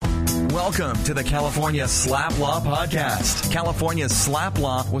Welcome to the California Slap Law Podcast. California's slap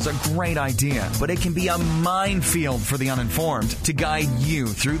law was a great idea, but it can be a minefield for the uninformed. To guide you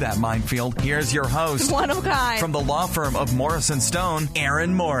through that minefield, here's your host, one of a kind, from the law firm of Morris & Stone,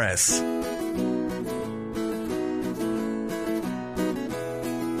 Aaron Morris.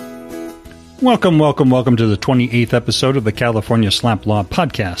 Welcome to the 28th episode of the California Slap Law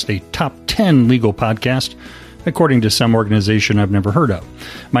Podcast, a top 10 legal podcast, according to some organization I've never heard of.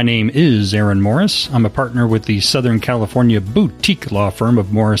 My name is Aaron Morris. I'm a partner with the Southern California boutique law firm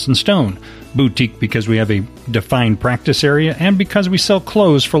of Morris & Stone. Boutique because we have a defined practice area and because we sell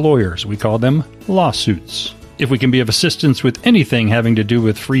clothes for lawyers. We call them lawsuits. If we can be of assistance with anything having to do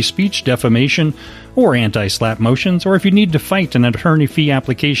with free speech, defamation, or anti-slap motions, or if you need to fight an attorney fee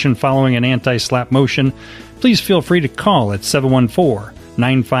application following an anti-slap motion, please feel free to call at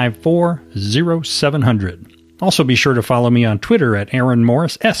 714-954-0700. Also be sure to follow me on Twitter at Aaron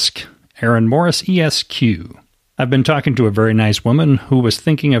Morris-esque, Aaron Morris ESQ. I've been talking to a very nice woman who was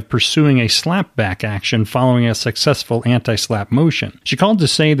thinking of pursuing a slapback action following a successful anti-slap motion. She called to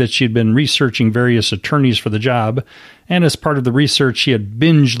say that she had been researching various attorneys for the job, and as part of the research, she had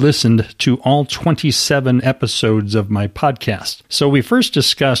binge-listened to all 27 episodes of my podcast. So we first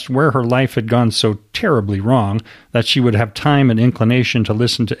discussed where her life had gone so terribly wrong that she would have time and inclination to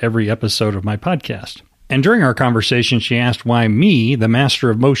listen to every episode of my podcast. And during our conversation, she asked why me, the master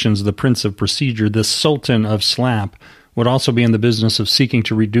of motions, the prince of procedure, the sultan of slap, would also be in the business of seeking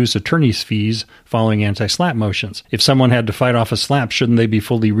to reduce attorney's fees following anti-slap motions. If someone had to fight off a slap, shouldn't they be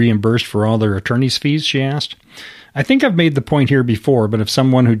fully reimbursed for all their attorney's fees, she asked. I think I've made the point here before, but if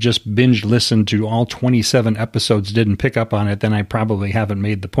someone who just binge listened to all 27 episodes didn't pick up on it, then I probably haven't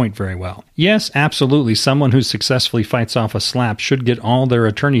made the point very well. Yes, absolutely, someone who successfully fights off a slap should get all their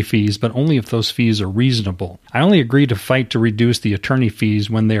attorney fees, but only if those fees are reasonable. I only agree to fight to reduce the attorney fees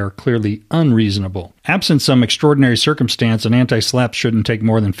when they are clearly unreasonable. Absent some extraordinary circumstance, an anti-slap shouldn't take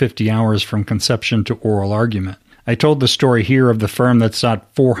more than 50 hours from conception to oral argument. I told the story here of the firm that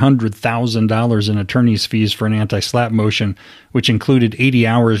sought $400,000 in attorney's fees for an anti-slap motion, which included 80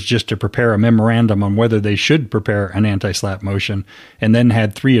 hours just to prepare a memorandum on whether they should prepare an anti-slap motion, and then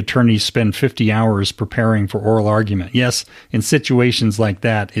had 3 attorneys spend 50 hours preparing for oral argument. Yes, in situations like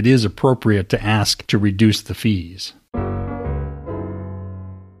that, it is appropriate to ask to reduce the fees.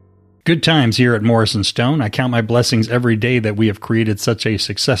 Good times here at Morris & Stone. I count my blessings every day that we have created such a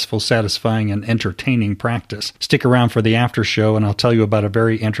successful, satisfying, and entertaining practice. Stick around for the after show, and I'll tell you about a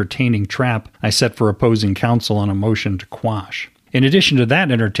very entertaining trap I set for opposing counsel on a motion to quash. In addition to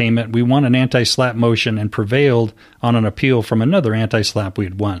that entertainment, we won an anti-slap motion and prevailed on an appeal from another anti-slap we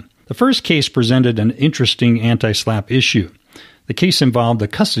had won. The first case presented an interesting anti-slap issue. The case involved a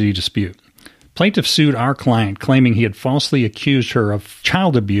custody dispute. Plaintiff sued our client, claiming he had falsely accused her of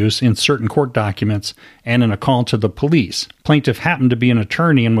child abuse in certain court documents and in a call to the police. Plaintiff happened to be an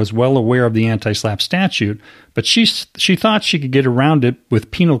attorney and was well aware of the anti-slap statute, but she thought she could get around it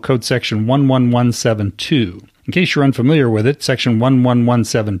with Penal Code Section 11172. In case you're unfamiliar with it, Section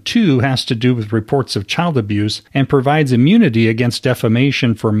 11172 has to do with reports of child abuse and provides immunity against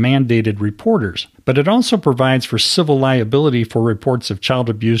defamation for mandated reporters. But it also provides for civil liability for reports of child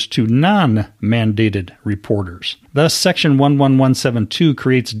abuse to non-mandated reporters. Thus, Section 11172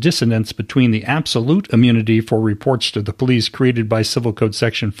 creates dissonance between the absolute immunity for reports to the police created by Civil Code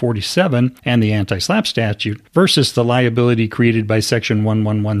Section 47 and the anti-slap statute versus the liability created by Section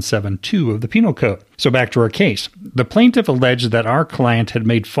 11172 of the Penal Code. So back to our case. The plaintiff alleged that our client had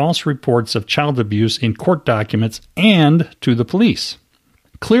made false reports of child abuse in court documents and to the police.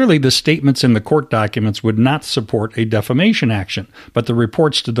 Clearly, the statements in the court documents would not support a defamation action, but the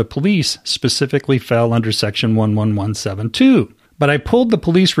reports to the police specifically fell under Section 11172. But I pulled the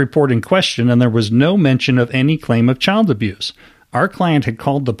police report in question, and there was no mention of any claim of child abuse. Our client had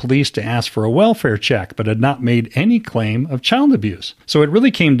called the police to ask for a welfare check, but had not made any claim of child abuse. So it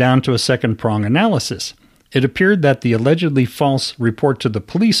really came down to a second-prong analysis. It appeared that the allegedly false report to the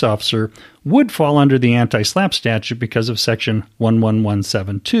police officer would fall under the anti-slap statute because of Section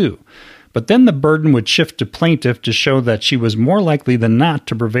 11172. But then the burden would shift to plaintiff to show that she was more likely than not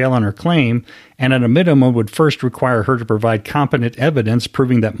to prevail on her claim, and at a minimum would first require her to provide competent evidence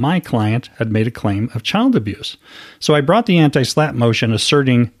proving that my client had made a claim of child abuse. So I brought the anti-slap motion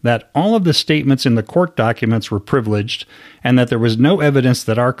asserting that all of the statements in the court documents were privileged and that there was no evidence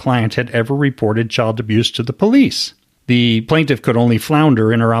that our client had ever reported child abuse to the police. The plaintiff could only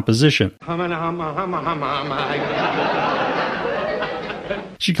flounder in her opposition.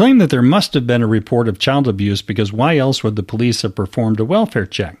 She claimed that there must have been a report of child abuse because why else would the police have performed a welfare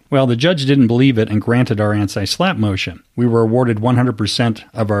check? Well, the judge didn't believe it and granted our anti-SLAPP motion. We were awarded 100%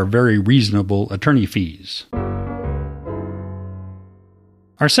 of our very reasonable attorney fees.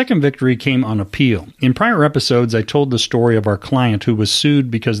 Our second victory came on appeal. In prior episodes, I told the story of our client who was sued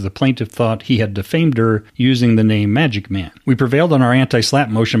because the plaintiff thought he had defamed her using the name Magic Man. We prevailed on our anti-SLAPP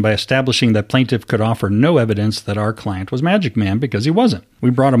motion by establishing that plaintiff could offer no evidence that our client was Magic Man because he wasn't. We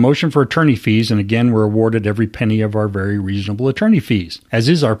brought a motion for attorney fees and again were awarded every penny of our very reasonable attorney fees. As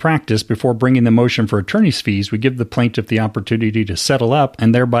is our practice, before bringing the motion for attorney's fees, we give the plaintiff the opportunity to settle up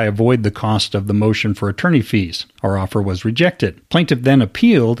and thereby avoid the cost of the motion for attorney fees. Our offer was rejected. Plaintiff then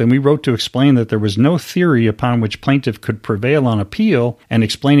appealed, and we wrote to explain that there was no theory upon which plaintiff could prevail on appeal, and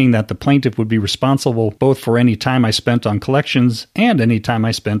explaining that the plaintiff would be responsible both for any time I spent on collections and any time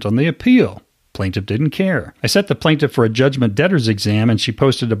I spent on the appeal. Plaintiff didn't care. I set the plaintiff for a judgment debtor's exam, and she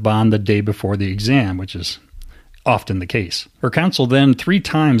posted a bond the day before the exam, which is often the case. Her counsel then 3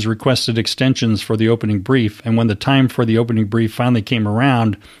 times requested extensions for the opening brief, and when the time for the opening brief finally came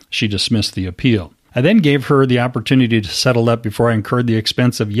around, she dismissed the appeal. I then gave her the opportunity to settle up before I incurred the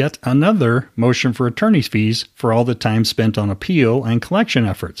expense of yet another motion for attorney's fees for all the time spent on appeal and collection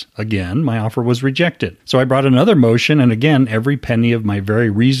efforts. Again, my offer was rejected. So I brought another motion, and again, every penny of my very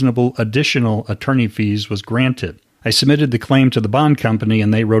reasonable additional attorney fees was granted. I submitted the claim to the bond company,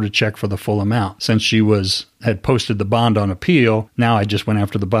 and they wrote a check for the full amount. Since she had posted the bond on appeal, now I just went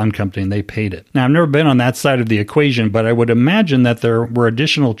after the bond company, and they paid it. Now, I've never been on that side of the equation, but I would imagine that there were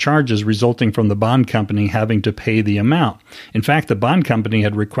additional charges resulting from the bond company having to pay the amount. In fact, the bond company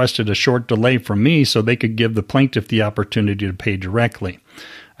had requested a short delay from me so they could give the plaintiff the opportunity to pay directly.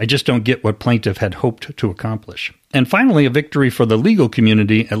 I just don't get what plaintiff had hoped to accomplish. And finally, a victory for the legal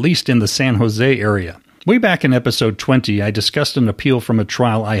community, at least in the San Jose area. Way back in episode 20, I discussed an appeal from a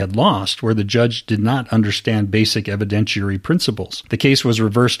trial I had lost where the judge did not understand basic evidentiary principles. The case was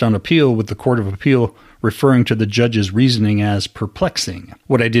reversed on appeal, with the Court of Appeal referring to the judge's reasoning as perplexing.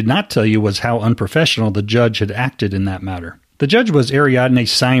 What I did not tell you was how unprofessional the judge had acted in that matter. The judge was Ariadne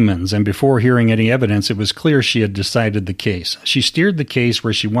Simons, and before hearing any evidence, it was clear she had decided the case. She steered the case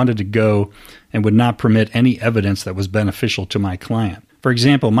where she wanted to go and would not permit any evidence that was beneficial to my client. For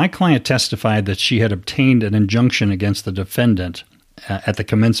example, my client testified that she had obtained an injunction against the defendant at the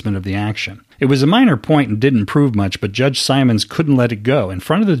commencement of the action. It was a minor point and didn't prove much, but Judge Simons couldn't let it go. In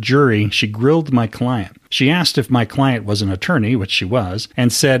front of the jury, she grilled my client. She asked if my client was an attorney, which she was,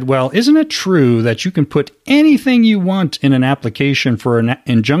 and said, well, isn't it true that you can put anything you want in an application for an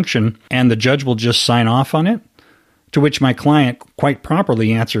injunction and the judge will just sign off on it? To which my client quite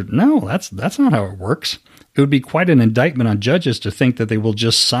properly answered, no, that's not how it works. It would be quite an indictment on judges to think that they will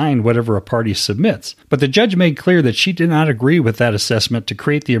just sign whatever a party submits. But the judge made clear that she did not agree with that assessment to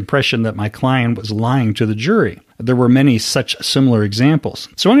create the impression that my client was lying to the jury. There were many such similar examples.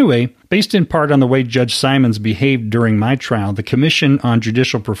 So anyway, based in part on the way Judge Simons behaved during my trial, the Commission on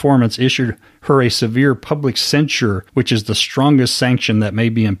Judicial Performance issued her a severe public censure, which is the strongest sanction that may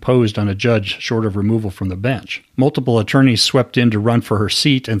be imposed on a judge short of removal from the bench. Multiple attorneys swept in to run for her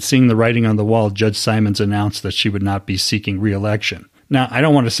seat, and seeing the writing on the wall, Judge Simons announced that she would not be seeking re-election. Now, I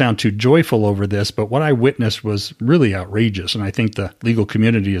don't want to sound too joyful over this, but what I witnessed was really outrageous, and I think the legal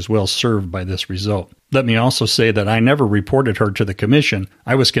community is well served by this result. Let me also say that I never reported her to the commission.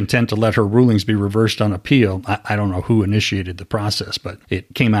 I was content to let her rulings be reversed on appeal. I don't know who initiated the process, but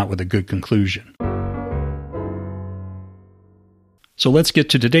it came out with a good conclusion. So let's get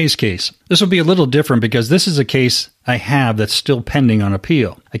to today's case. This will be a little different because this is a case I have that's still pending on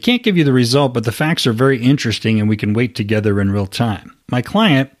appeal. I can't give you the result, but the facts are very interesting and we can wait together in real time. My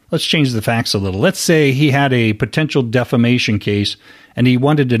client, let's change the facts a little. Let's say he had a potential defamation case and he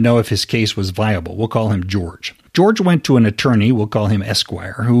wanted to know if his case was viable. We'll call him George. George went to an attorney, we'll call him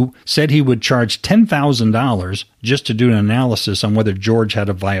Esquire, who said he would charge $10,000 just to do an analysis on whether George had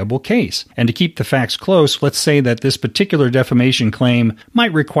a viable case. And to keep the facts close, let's say that this particular defamation claim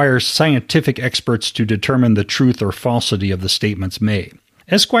might require scientific experts to determine the truth or falsity of the statements made.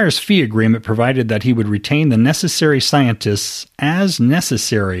 Esquire's fee agreement provided that he would retain the necessary scientists as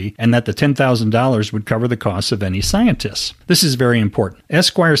necessary and that the $10,000 would cover the costs of any scientists. This is very important.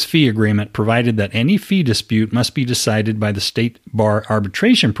 Esquire's fee agreement provided that any fee dispute must be decided by the state bar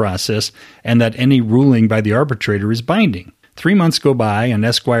arbitration process and that any ruling by the arbitrator is binding. 3 months go by, and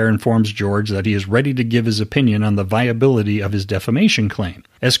Esquire informs George that he is ready to give his opinion on the viability of his defamation claim.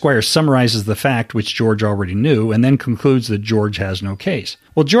 Esquire summarizes the fact, which George already knew, and then concludes that George has no case.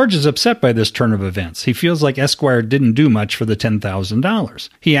 Well, George is upset by this turn of events. He feels like Esquire didn't do much for the $10,000.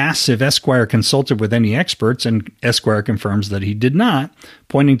 He asks if Esquire consulted with any experts, and Esquire confirms that he did not,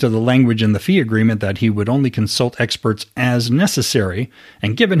 pointing to the language in the fee agreement that he would only consult experts as necessary,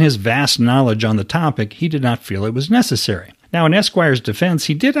 and given his vast knowledge on the topic, he did not feel it was necessary. Now, in Esquire's defense,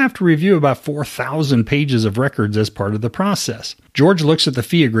 he did have to review about 4,000 pages of records as part of the process. George looks at the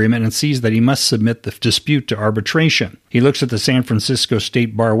fee agreement and sees that he must submit the dispute to arbitration. He looks at the San Francisco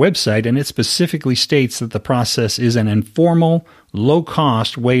State Bar website, and it specifically states that the process is an informal,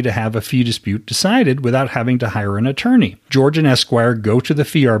 low-cost way to have a fee dispute decided without having to hire an attorney. George and Esquire go to the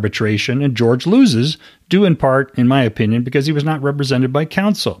fee arbitration, and George loses, due in part, in my opinion, because he was not represented by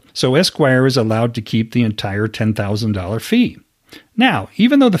counsel. So Esquire is allowed to keep the entire $10,000 fee. Now,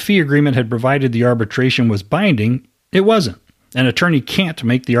 even though the fee agreement had provided the arbitration was binding, it wasn't. An attorney can't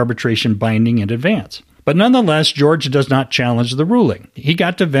make the arbitration binding in advance. But nonetheless, George does not challenge the ruling. He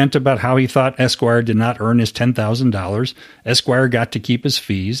got to vent about how he thought Esquire did not earn his $10,000. Esquire got to keep his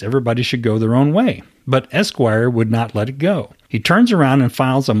fees. Everybody should go their own way. But Esquire would not let it go. He turns around and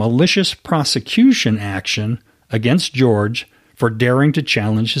files a malicious prosecution action against George for daring to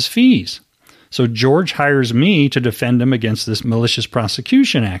challenge his fees. So George hires me to defend him against this malicious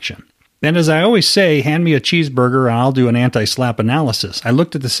prosecution action. And as I always say, hand me a cheeseburger and I'll do an anti-SLAPP analysis. I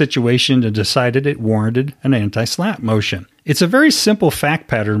looked at the situation and decided it warranted an anti-SLAPP motion. It's a very simple fact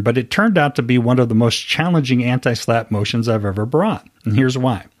pattern, but it turned out to be one of the most challenging anti-SLAPP motions I've ever brought. And here's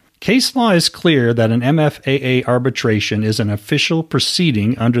why. Case law is clear that an MFAA arbitration is an official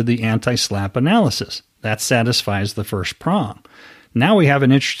proceeding under the anti-SLAPP analysis. That satisfies the first prong. Now we have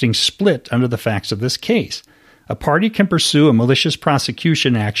an interesting split under the facts of this case. A party can pursue a malicious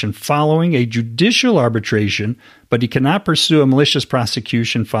prosecution action following a judicial arbitration, but he cannot pursue a malicious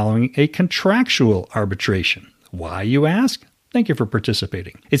prosecution following a contractual arbitration. Why, you ask? Thank you for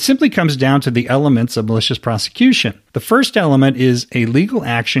participating. It simply comes down to the elements of malicious prosecution. The first element is a legal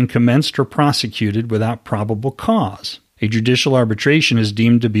action commenced or prosecuted without probable cause. A judicial arbitration is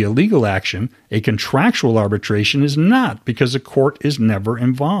deemed to be a legal action. A contractual arbitration is not, because a court is never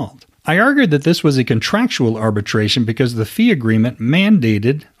involved. I argued that this was a contractual arbitration because the fee agreement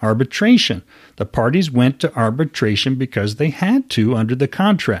mandated arbitration. The parties went to arbitration because they had to under the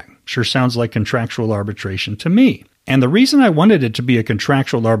contract. Sure sounds like contractual arbitration to me. And the reason I wanted it to be a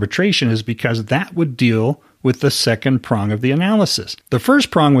contractual arbitration is because that would deal with the second prong of the analysis. The first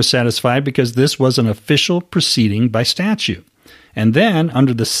prong was satisfied because this was an official proceeding by statute. And then,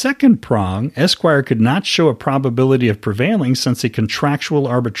 under the second prong, Esquire could not show a probability of prevailing since a contractual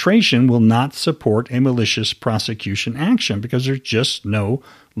arbitration will not support a malicious prosecution action because there's just no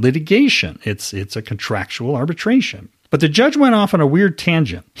litigation. It's a contractual arbitration. But the judge went off on a weird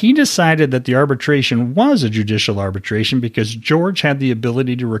tangent. He decided that the arbitration was a judicial arbitration because George had the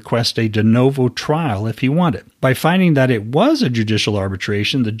ability to request a de novo trial if he wanted. By finding that it was a judicial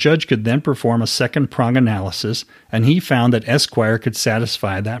arbitration, the judge could then perform a second prong analysis, and he found that Esquire could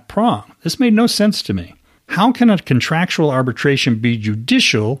satisfy that prong. This made no sense to me. How can a contractual arbitration be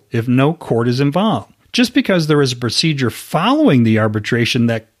judicial if no court is involved? Just because there is a procedure following the arbitration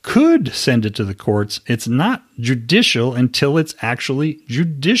that could send it to the courts, it's not judicial until it's actually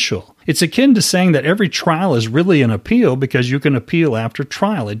judicial. It's akin to saying that every trial is really an appeal because you can appeal after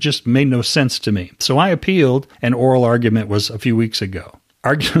trial. It just made no sense to me. So I appealed, and oral argument was a few weeks ago.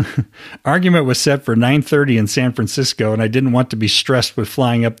 Argument was set for 9:30 in San Francisco, and I didn't want to be stressed with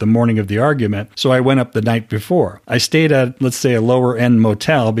flying up the morning of the argument, so I went up the night before. I stayed at, let's say, a lower-end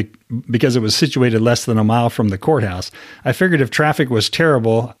motel because it was situated less than a mile from the courthouse. I figured if traffic was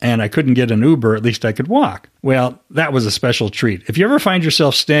terrible and I couldn't get an Uber, at least I could walk. Well, that was a special treat. If you ever find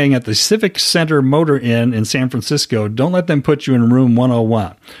yourself staying at the Civic Center Motor Inn in San Francisco, don't let them put you in room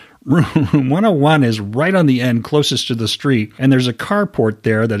 101. Room 101 is right on the end closest to the street, and there's a carport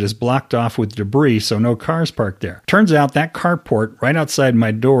there that is blocked off with debris, so no cars parked there. Turns out that carport right outside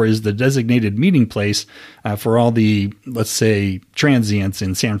my door is the designated meeting place for all the, let's say, transients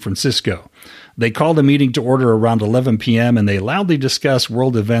in San Francisco. They called a meeting to order around 11 p.m., and they loudly discussed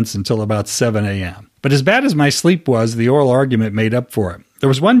world events until about 7 a.m. But as bad as my sleep was, the oral argument made up for it. There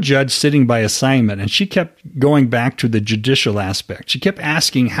was one judge sitting by assignment, and she kept going back to the judicial aspect. She kept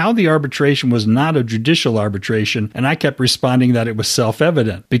asking how the arbitration was not a judicial arbitration, and I kept responding that it was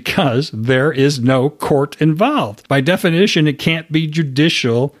self-evident, because there is no court involved. By definition, it can't be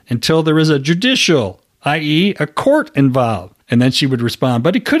judicial until there is a judicial, i.e., a court involved. And then she would respond,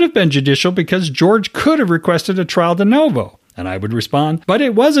 but it could have been judicial because George could have requested a trial de novo. And I would respond, but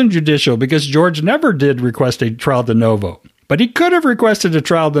it wasn't judicial because George never did request a trial de novo. But he could have requested a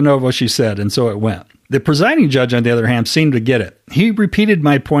trial de novo, she said, and so it went. The presiding judge, on the other hand, seemed to get it. He repeated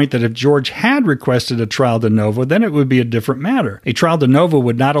my point that if George had requested a trial de novo, then it would be a different matter. A trial de novo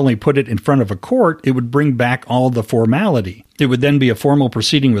would not only put it in front of a court, it would bring back all the formality. It would then be a formal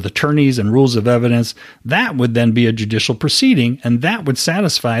proceeding with attorneys and rules of evidence. That would then be a judicial proceeding, and that would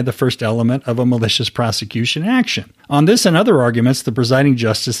satisfy the first element of a malicious prosecution action. On this and other arguments, the presiding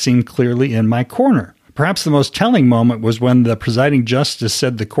justice seemed clearly in my corner. Perhaps the most telling moment was when the presiding justice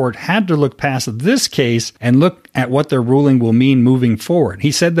said the court had to look past this case and look at what their ruling will mean moving forward.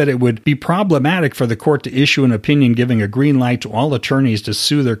 He said that it would be problematic for the court to issue an opinion giving a green light to all attorneys to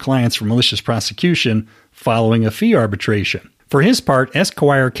sue their clients for malicious prosecution following a fee arbitration. For his part,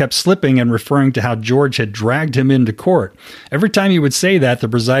 Esquire kept slipping and referring to how George had dragged him into court. Every time he would say that, the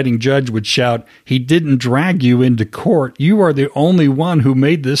presiding judge would shout, "He didn't drag you into court. You are the only one who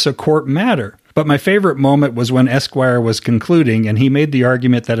made this a court matter." But my favorite moment was when Esquire was concluding, and he made the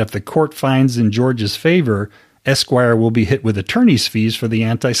argument that if the court finds in George's favor, Esquire will be hit with attorney's fees for the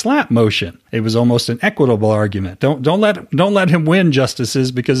anti-SLAPP motion. It was almost an equitable argument. Don't let him win,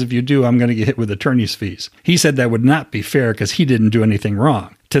 justices, because if you do, I'm going to get hit with attorney's fees. He said that would not be fair because he didn't do anything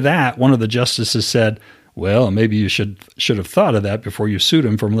wrong. To that, one of the justices said, "Well, maybe you should have thought of that before you sued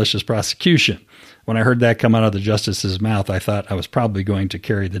him for malicious prosecution." When I heard that come out of the justice's mouth, I thought I was probably going to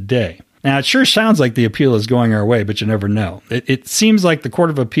carry the day. Now, it sure sounds like the appeal is going our way, but you never know. It seems like the Court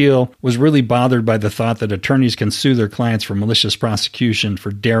of Appeal was really bothered by the thought that attorneys can sue their clients for malicious prosecution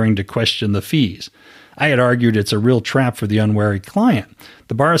for daring to question the fees. I had argued it's a real trap for the unwary client.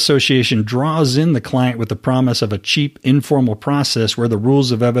 The Bar Association draws in the client with the promise of a cheap, informal process where the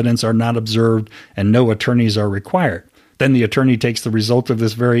rules of evidence are not observed and no attorneys are required. Then the attorney takes the result of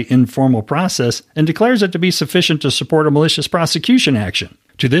this very informal process and declares it to be sufficient to support a malicious prosecution action.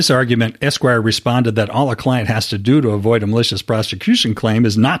 To this argument, Esquire responded that all a client has to do to avoid a malicious prosecution claim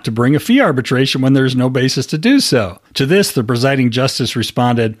is not to bring a fee arbitration when there is no basis to do so. To this, the presiding justice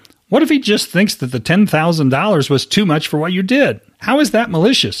responded, "What if he just thinks that the $10,000 was too much for what you did? How is that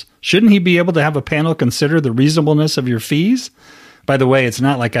malicious? Shouldn't he be able to have a panel consider the reasonableness of your fees?" By the way, it's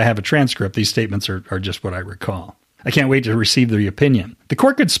not like I have a transcript. These statements are just what I recall. I can't wait to receive the opinion. The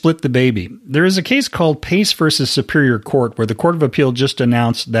court could split the baby. There is a case called Pace versus Superior Court where the Court of Appeal just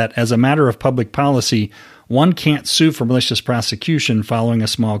announced that as a matter of public policy, one can't sue for malicious prosecution following a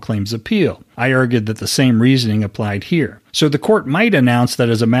small claims appeal. I argued that the same reasoning applied here. So the court might announce that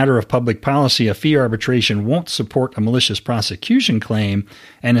as a matter of public policy, a fee arbitration won't support a malicious prosecution claim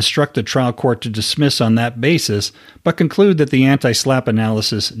and instruct the trial court to dismiss on that basis, but conclude that the anti-SLAPP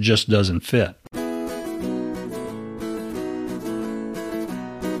analysis just doesn't fit.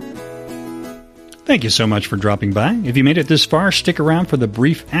 Thank you so much for dropping by. If you made it this far, stick around for the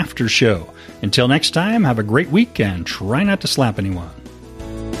brief after show. Until next time, have a great week and try not to slap anyone.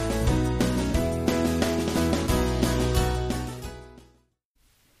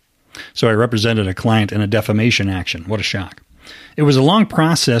 So I represented a client in a defamation action. What a shock. It was a long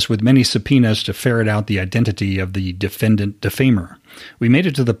process with many subpoenas to ferret out the identity of the defendant defamer. We made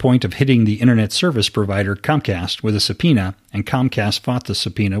it to the point of hitting the internet service provider Comcast with a subpoena, and Comcast fought the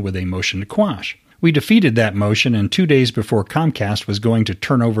subpoena with a motion to quash. We defeated that motion, and 2 days before Comcast was going to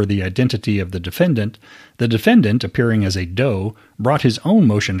turn over the identity of the defendant, appearing as a doe, brought his own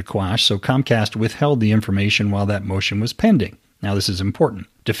motion to quash, so Comcast withheld the information while that motion was pending. Now this is important.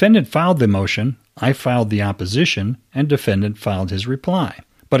 Defendant filed the motion, I filed the opposition, and defendant filed his reply.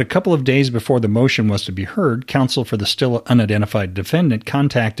 But a couple of days before the motion was to be heard, counsel for the still unidentified defendant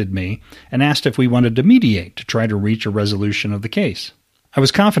contacted me and asked if we wanted to mediate to try to reach a resolution of the case. I was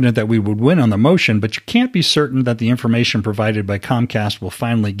confident that we would win on the motion, but you can't be certain that the information provided by Comcast will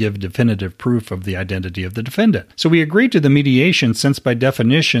finally give definitive proof of the identity of the defendant. So we agreed to the mediation since by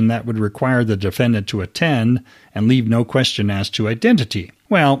definition that would require the defendant to attend and leave no question as to identity.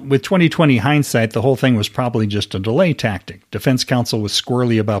 Well, with 20/20 hindsight, the whole thing was probably just a delay tactic. Defense counsel was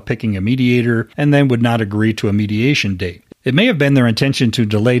squirrely about picking a mediator and then would not agree to a mediation date. It may have been their intention to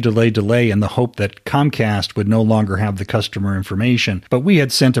delay in the hope that Comcast would no longer have the customer information, but we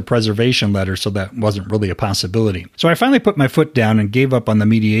had sent a preservation letter, so that wasn't really a possibility. So I finally put my foot down and gave up on the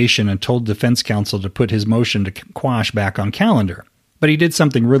mediation and told defense counsel to put his motion to quash back on calendar. But he did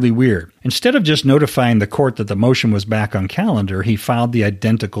something really weird. Instead of just notifying the court that the motion was back on calendar, he filed the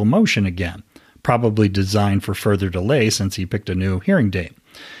identical motion again, probably designed for further delay since he picked a new hearing date.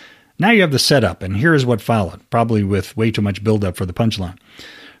 Now you have the setup, and here is what followed, probably with way too much buildup for the punchline.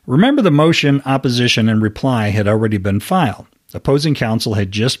 Remember, the motion, opposition, and reply had already been filed. Opposing counsel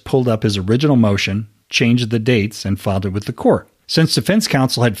had just pulled up his original motion, changed the dates, and filed it with the court. Since defense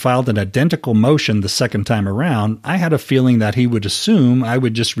counsel had filed an identical motion the second time around, I had a feeling that he would assume I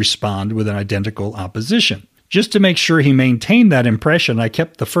would just respond with an identical opposition. Just to make sure he maintained that impression, I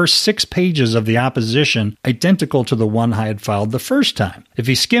kept the first 6 pages of the opposition identical to the one I had filed the first time. If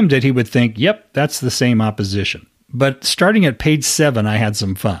he skimmed it, he would think, yep, that's the same opposition. But starting at page 7, I had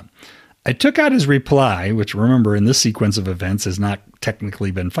some fun. I took out his reply, which, remember, in this sequence of events has not technically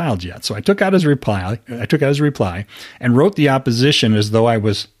been filed yet. So I took out his reply and wrote the opposition as though I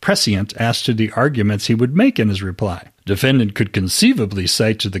was prescient as to the arguments he would make in his reply. Defendant could conceivably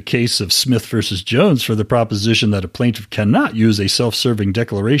cite to the case of Smith versus Jones for the proposition that a plaintiff cannot use a self-serving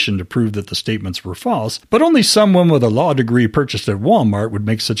declaration to prove that the statements were false, but only someone with a law degree purchased at Walmart would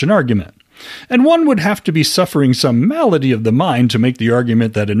make such an argument. And one would have to be suffering some malady of the mind to make the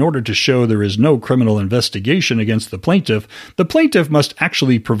argument that in order to show there is no criminal investigation against the plaintiff must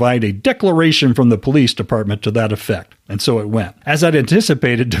actually provide a declaration from the police department to that effect. And so it went. As I'd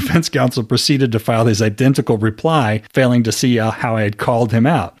anticipated, defense counsel proceeded to file his identical reply, failing to see how I had called him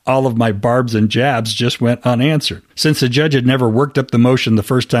out. All of my barbs and jabs just went unanswered. Since the judge had never worked up the motion the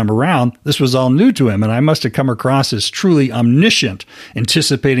first time around, this was all new to him, and I must have come across as truly omniscient,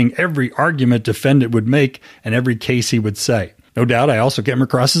 anticipating every argument defendant would make and every case he would cite. No doubt I also came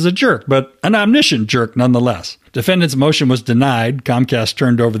across as a jerk, but an omniscient jerk nonetheless. Defendant's motion was denied, Comcast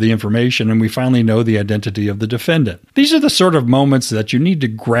turned over the information, and we finally know the identity of the defendant. These are the sort of moments that you need to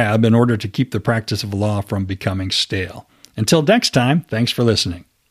grab in order to keep the practice of law from becoming stale. Until next time, thanks for listening.